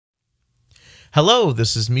Hello,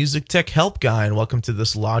 this is Music Tech Help Guy, and welcome to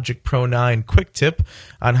this Logic Pro 9 quick tip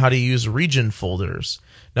on how to use region folders.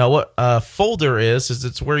 Now, what a folder is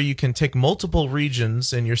it's where you can take multiple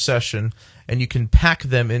regions in your session and you can pack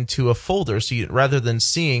them into a folder. So rather than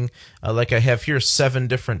seeing, like I have here, 7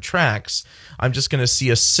 different tracks, I'm just going to see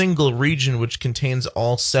a single region which contains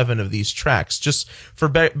all 7 of these tracks, just for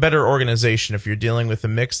better organization. If you're dealing with a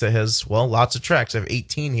mix that has, well, lots of tracks, I have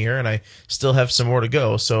 18 here and I still have some more to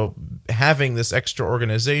go. So having this extra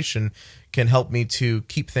organization can help me to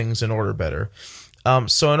keep things in order better.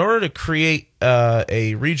 So in order to create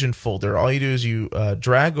a region folder, all you do is you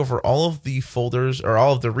drag over all of the folders or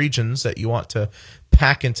all of the regions that you want to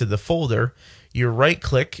pack into the folder. You right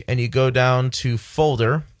click and you go down to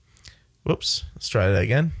folder. Whoops, let's try that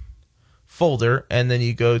again. Folder, and then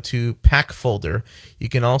you go to pack folder. You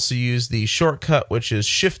can also use the shortcut, which is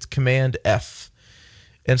Shift Command F.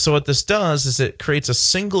 And so what this does is it creates a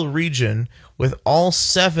single region with all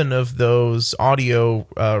 7 of those audio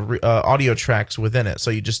tracks within it.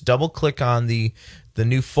 So you just double click on the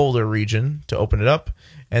new folder region to open it up,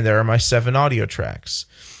 and there are my 7 audio tracks.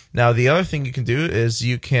 Now the other thing you can do is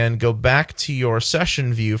you can go back to your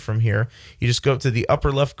session view from here. You just go up to the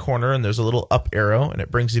upper left corner and there's a little up arrow and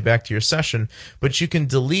it brings you back to your session. But you can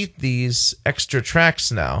delete these extra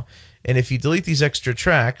tracks now. And if you delete these extra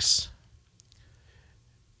tracks,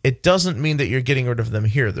 it doesn't mean that you're getting rid of them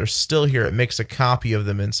here. They're still here. It makes a copy of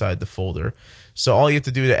them inside the folder. So all you have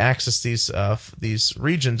to do to access these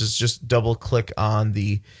regions is just double click on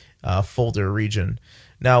the folder region.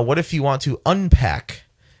 Now, what if you want to unpack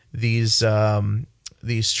these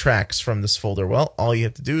tracks from this folder? Well, all you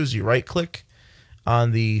have to do is you right click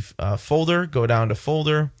on the folder, go down to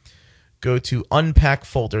folder, go to Unpack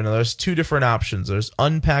Folder. Now there's 2 different options. There's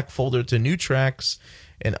Unpack Folder to new tracks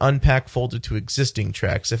and Unpack Folder to existing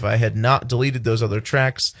tracks. If I had not deleted those other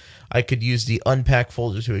tracks, I could use the Unpack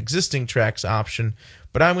Folder to existing tracks option,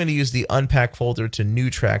 but I'm going to use the Unpack Folder to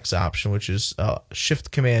new tracks option, which is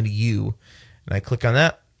Shift Command U, and I click on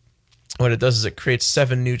that. What it does is it creates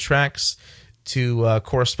 7 new tracks to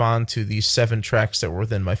correspond to the 7 tracks that were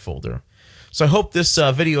within my folder. So I hope this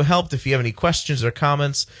video helped. If you have any questions or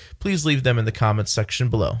comments, please leave them in the comments section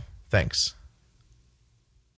below. Thanks.